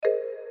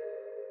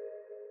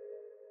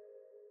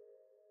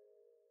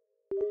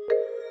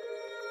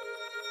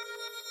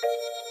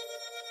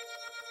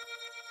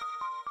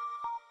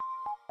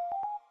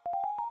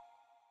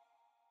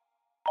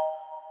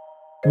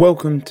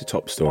Welcome to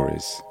Top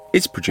Stories.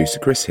 It's producer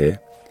Chris here.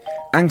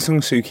 Aung San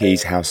Suu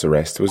Kyi's house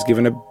arrest was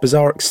given a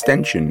bizarre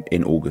extension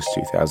in August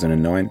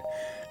 2009.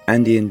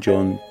 Andy and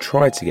John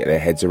tried to get their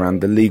heads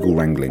around the legal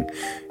wrangling.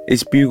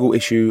 It's Bugle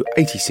issue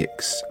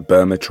 86.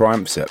 Burma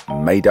triumphs at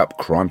made-up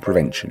crime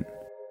prevention.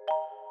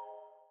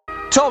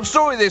 Top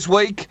story this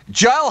week,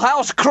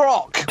 Jailhouse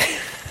Croc.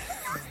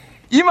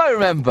 You may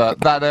remember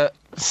that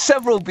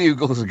several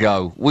bugles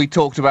ago we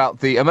talked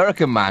about the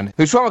American man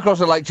who swam across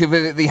the lake to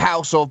visit the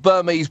house of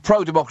Burmese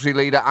pro-democracy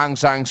leader Aung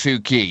San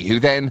Suu Kyi, who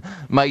then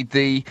made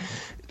the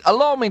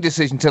alarming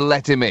decision to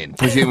let him in,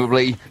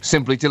 presumably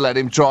simply to let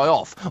him dry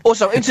off.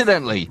 Also,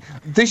 incidentally,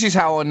 this is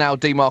how I now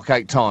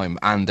demarcate time,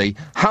 Andy.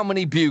 How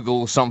many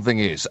bugles something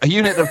is. A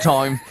unit of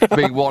time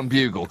being one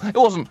bugle. It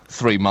wasn't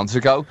 3 months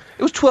ago,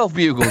 it was 12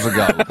 bugles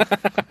ago.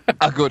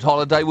 A good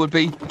holiday would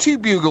be 2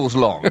 bugles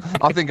long.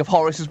 I think of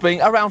Horace as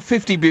being around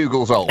 50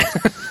 bugles old.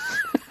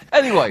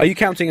 Anyway. Are you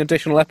counting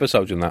additional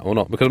episodes in that or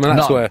not? Because I mean,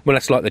 that's where, well,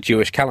 that's like the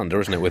Jewish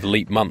calendar, isn't it, with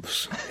leap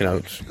months, you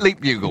know.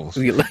 Leap bugles.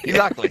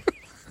 Exactly.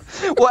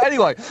 Well,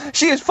 anyway,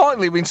 she has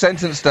finally been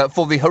sentenced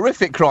for the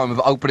horrific crime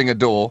of opening a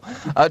door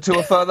to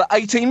a further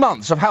 18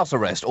 months of house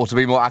arrest, or to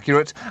be more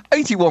accurate,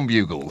 81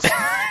 bugles.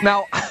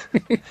 Now,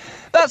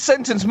 that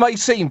sentence may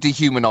seem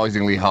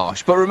dehumanisingly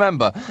harsh, but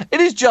remember, it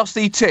is just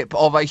the tip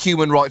of a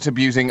human rights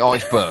abusing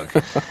iceberg.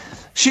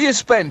 She has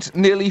spent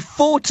nearly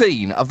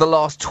 14 of the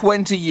last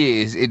 20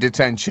 years in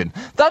detention.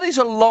 That is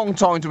a long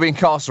time to be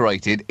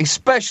incarcerated,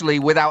 especially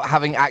without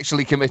having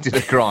actually committed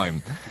a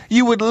crime.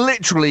 You would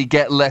literally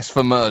get less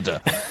for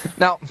murder.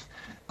 Now,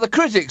 the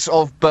critics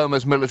of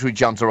Burma's military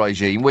junta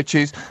regime, which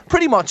is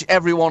pretty much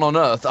everyone on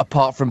earth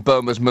apart from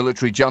Burma's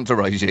military junta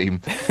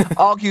regime,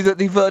 argue that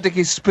the verdict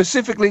is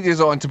specifically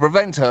designed to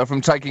prevent her from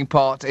taking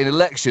part in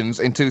elections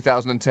in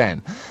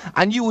 2010.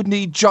 And you would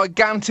need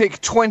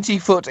gigantic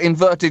 20-foot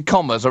inverted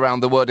commas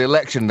around the word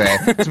election there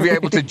to be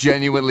able to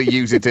genuinely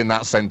use it in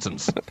that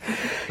sentence.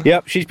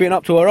 Yep, she's been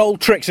up to her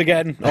old tricks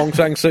again, Aung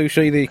San Suu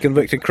Kyi, the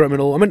convicted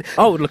criminal. I mean,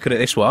 I would look at it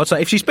this way. I'd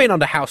say if she's been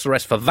under house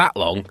arrest for that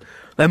long,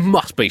 there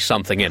must be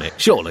something in it,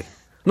 surely.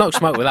 No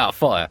smoke without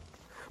fire.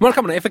 Well,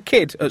 come on, if a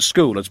kid at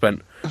school had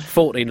spent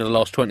 14 of the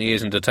last 20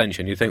 years in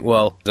detention, you think,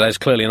 well, there's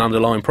clearly an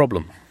underlying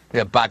problem.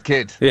 Yeah, bad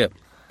kid. Yeah.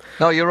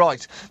 No, you're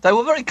right. They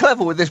were very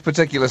clever with this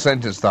particular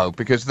sentence, though,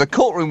 because the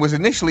courtroom was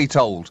initially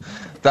told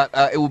that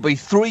it would be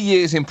 3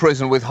 years in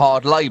prison with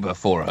hard labour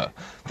for her.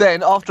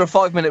 Then, after a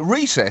 5-minute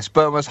recess,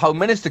 Burma's Home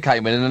Minister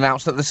came in and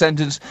announced that the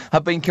sentence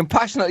had been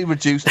compassionately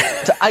reduced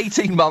to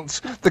 18 months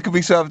that could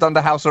be served under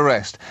house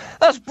arrest.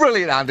 That's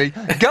brilliant, Andy.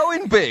 Go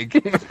in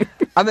big,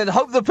 and then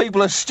hope that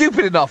people are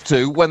stupid enough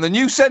to, when the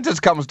new sentence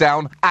comes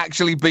down,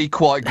 actually be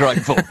quite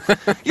grateful.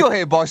 You're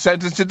hereby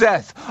sentenced to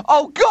death.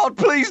 Oh, God,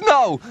 please,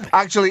 no!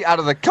 Actually, out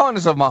of the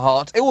kindness of my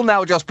heart, it will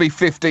now just be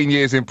 15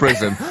 years in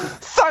prison.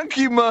 Thank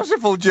you,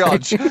 merciful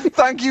judge.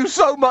 Thank you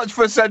so much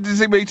for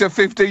sentencing me to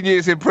 15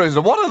 years in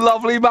prison. What a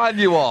lovely man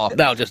you are.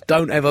 Now, just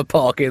don't ever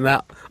park in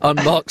that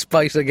unmarked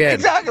space again.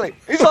 Exactly.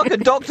 It's like a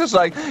doctor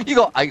saying, you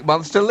got 8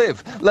 months to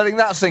live. Letting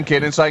that sink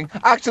in and saying,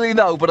 actually,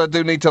 no, but I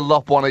do need to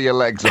lop one of your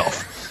legs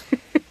off.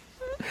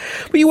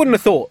 But you wouldn't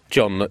have thought,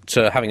 John,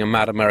 that having a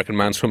mad American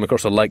man swim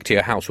across a lake to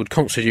your house would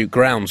constitute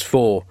grounds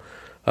for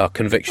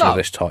conviction of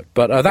this type.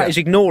 But that is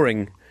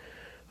ignoring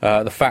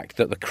the fact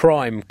that the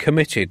crime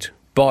committed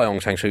by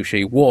Aung San Suu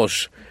Kyi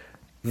was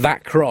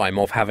that crime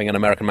of having an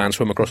American man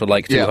swim across a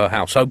lake to her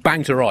house. So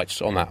bang to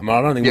rights on that. I mean,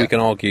 I don't think we can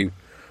argue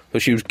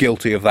that she was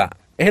guilty of that.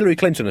 Hillary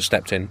Clinton has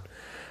stepped in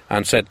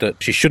and said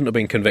that she shouldn't have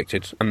been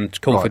convicted and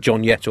called for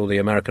John Yettle, the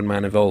American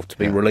man involved, to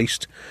be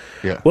released.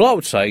 Yeah. Well, I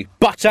would say,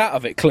 butt out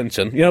of it,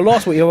 Clinton. You know,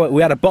 last week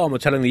we had Obama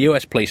telling the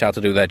US police how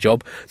to do their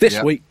job.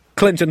 This week,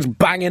 Clinton's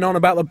banging on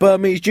about the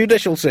Burmese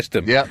judicial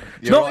system. Yeah,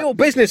 it's not your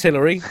business,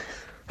 Hillary.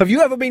 Have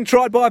you ever been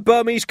tried by a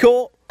Burmese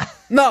court?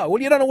 No,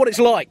 well, you don't know what it's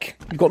like.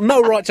 You've got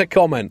no right to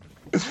comment.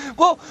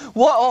 Well,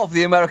 what of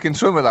the American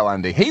swimmer, though,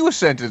 Andy? He was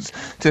sentenced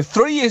to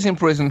 3 years in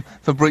prison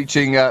for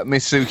breaching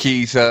Miss Suu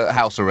Kyi's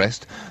house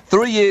arrest,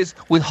 3 years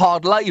with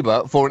hard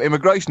labour for an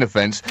immigration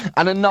offence,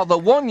 and another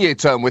 1-year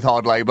term with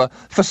hard labour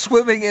for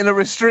swimming in a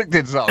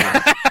restricted zone.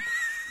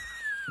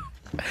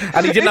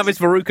 And he didn't have his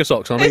Veruca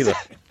socks on either.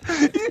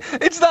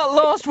 It's that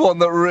last one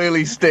that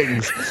really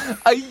stings.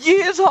 A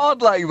year's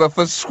hard labour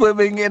for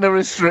swimming in a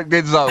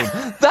restricted zone.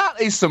 That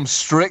is some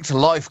strict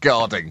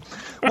lifeguarding.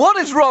 What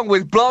is wrong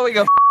with blowing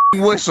a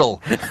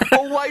whistle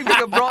or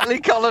waving a brightly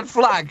coloured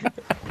flag?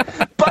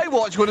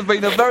 Baywatch would have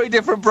been a very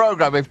different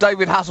programme if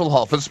David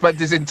Hasselhoff had spent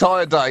his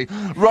entire day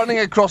running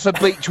across a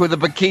beach with a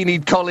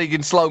bikinied colleague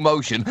in slow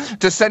motion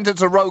to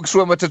sentence a rogue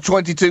swimmer to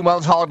 22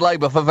 months hard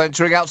labour for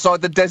venturing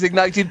outside the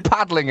designated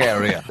paddling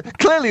area.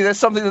 Clearly there's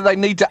something that they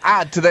need to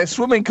add to their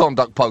swimming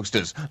conduct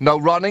posters. No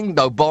running,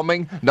 no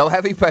bombing, no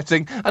heavy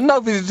petting, and no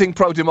visiting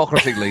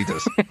pro-democracy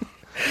leaders.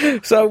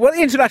 So, well,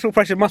 the international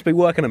pressure must be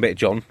working a bit,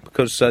 John,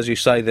 because, as you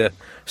say, the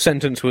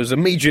sentence was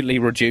immediately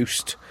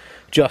reduced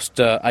just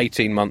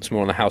 18 months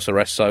more on the house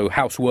arrest, so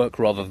housework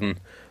rather than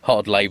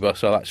hard labour,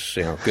 so that's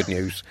good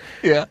news.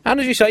 Yeah. And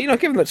as you say,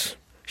 given that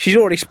she's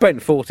already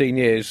spent 14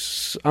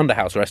 years under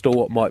house arrest, or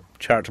what might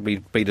charitably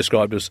be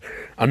described as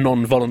a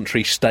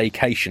non-voluntary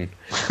staycation,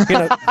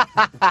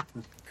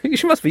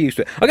 she must be used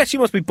to it. I guess she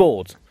must be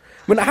bored.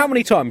 I mean, how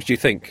many times do you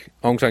think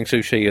Aung San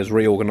Suu Kyi has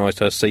reorganised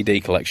her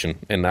CD collection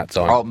in that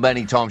time? Oh,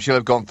 many times. She'll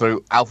have gone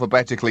through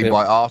alphabetically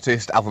by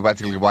artist,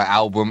 alphabetically by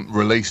album,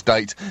 release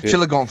date. She'll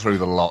have gone through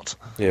the lot.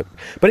 Yeah.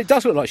 But it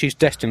does look like she's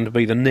destined to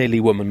be the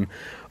nearly woman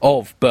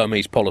of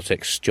Burmese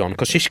politics, John,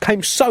 because she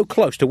came so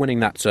close to winning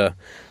that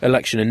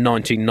election in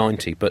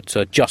 1990, but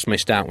just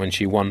missed out when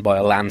she won by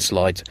a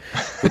landslide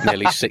with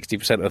nearly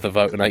 60% of the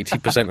vote and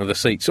 80% of the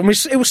seats. I mean,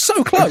 it was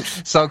so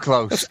close. So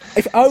close.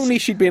 If only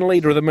she'd been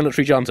leader of the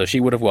military junta, she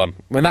would have won.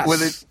 I mean,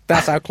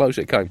 that's how close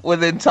it came.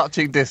 Within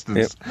touching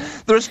distance.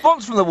 Yep. The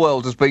response from the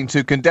world has been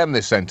to condemn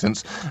this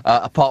sentence,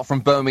 apart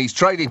from Burmese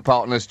trading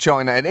partners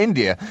China and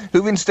India,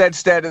 who've instead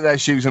stared at their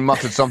shoes and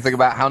muttered something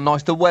about how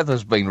nice the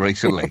weather's been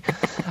recently.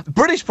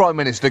 British Prime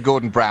Minister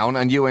Gordon Brown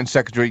and UN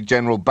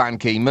Secretary-General Ban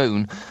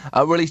Ki-moon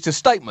released a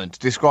statement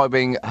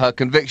describing her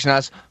conviction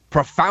as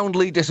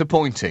profoundly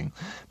disappointing.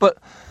 But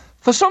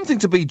for something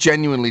to be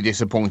genuinely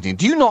disappointing,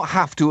 do you not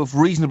have to have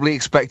reasonably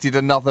expected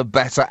another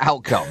better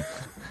outcome?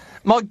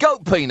 My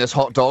goat penis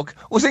hot dog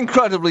was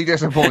incredibly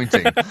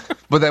disappointing.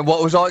 But then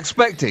what was I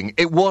expecting?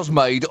 It was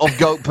made of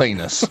goat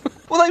penis.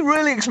 Were they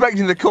really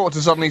expecting the court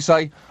to suddenly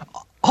say,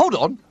 hold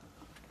on,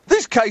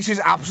 this case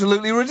is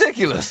absolutely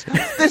ridiculous.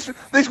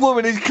 This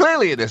woman is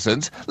clearly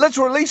innocent. Let's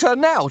release her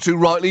now to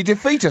rightly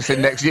defeat us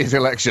in next year's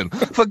election.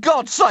 For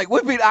God's sake,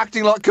 we've been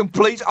acting like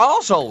complete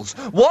arseholes.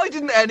 Why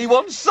didn't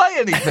anyone say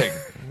anything?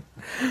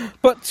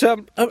 But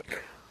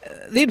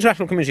the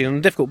international community is in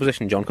a difficult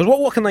position, John, because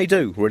what can they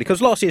do, really?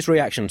 Because last year's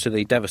reaction to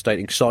the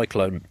devastating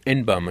cyclone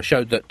in Burma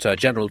showed that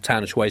General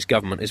Tan Shui's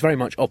government is very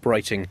much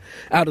operating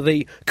out of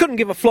the couldn't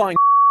give a flying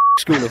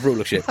school of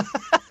rulership.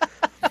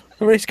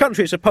 I mean, his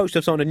country is supposed to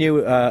have signed a new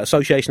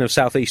Association of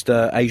Southeast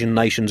Asian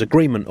Nations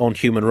agreement on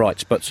human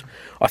rights, but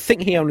I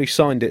think he only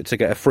signed it to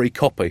get a free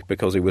copy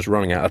because he was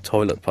running out of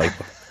toilet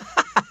paper.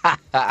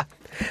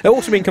 There have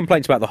also been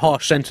complaints about the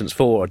harsh sentence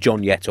for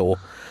John Yetor,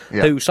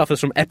 who suffers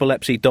from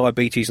epilepsy,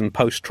 diabetes and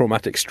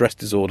post-traumatic stress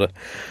disorder.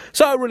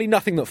 So really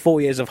nothing that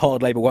 4 years of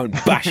hard labour won't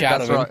bash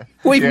out of him. Right.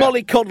 We've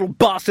mollycoddled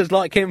bastards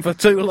like him for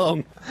too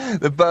long.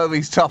 The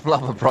Burmese tough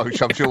love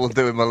approach, I'm sure, will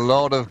do him a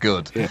lot of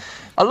good. Yeah.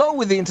 Along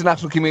with the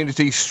international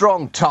community's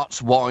strong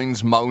tuts,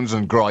 whines, moans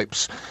and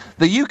gripes,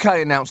 the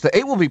UK announced that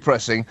it will be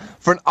pressing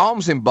for an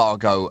arms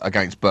embargo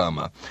against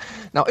Burma.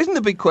 Now, isn't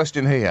the big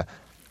question here,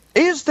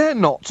 is there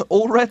not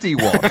already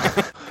one?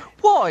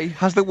 Why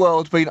has the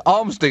world been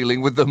arms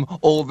dealing with them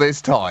all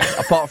this time?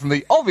 Apart from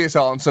the obvious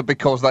answer,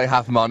 because they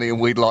have money and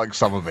we'd like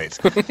some of it.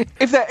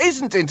 If there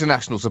isn't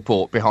international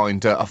support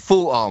behind a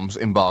full arms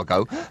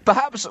embargo,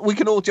 perhaps we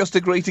can all just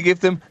agree to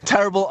give them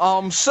terrible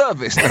arms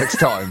service next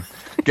time.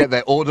 Get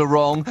their order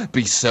wrong,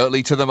 be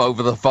surly to them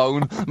over the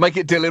phone, make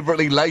it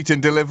deliberately late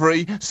in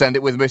delivery, send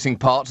it with missing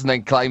parts and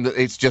then claim that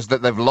it's just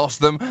that they've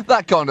lost them,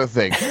 that kind of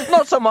thing.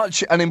 Not so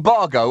much an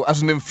embargo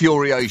as an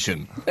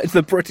infuriation. It's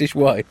the British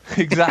way.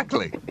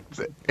 Exactly.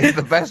 It's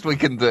the best we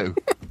can do.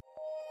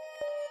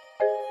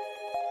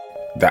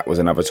 That was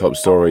another top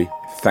story.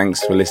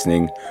 Thanks for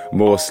listening.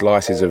 More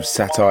slices of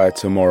satire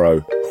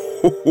tomorrow.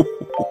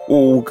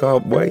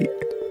 Can't wait.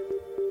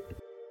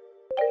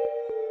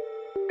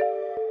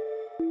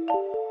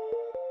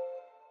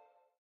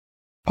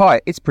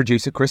 Hi, it's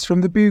producer Chris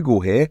from The Bugle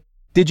here.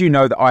 Did you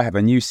know that I have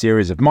a new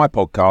series of my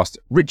podcast,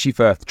 Richie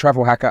Firth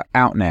Travel Hacker,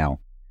 out now?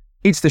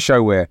 It's the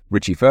show where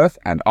Richie Firth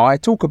and I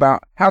talk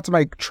about how to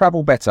make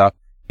travel better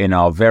in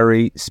our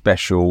very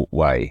special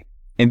way.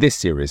 In this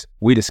series,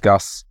 we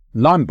discuss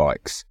Lime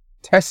bikes,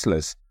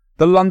 Teslas,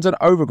 the London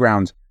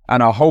Overground,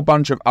 and a whole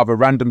bunch of other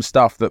random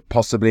stuff that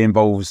possibly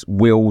involves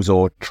wheels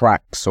or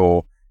tracks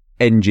or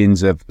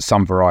engines of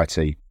some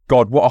variety.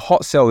 God, what a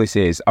hot sell this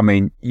is. I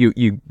mean,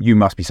 you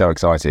must be so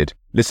excited.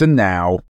 Listen now.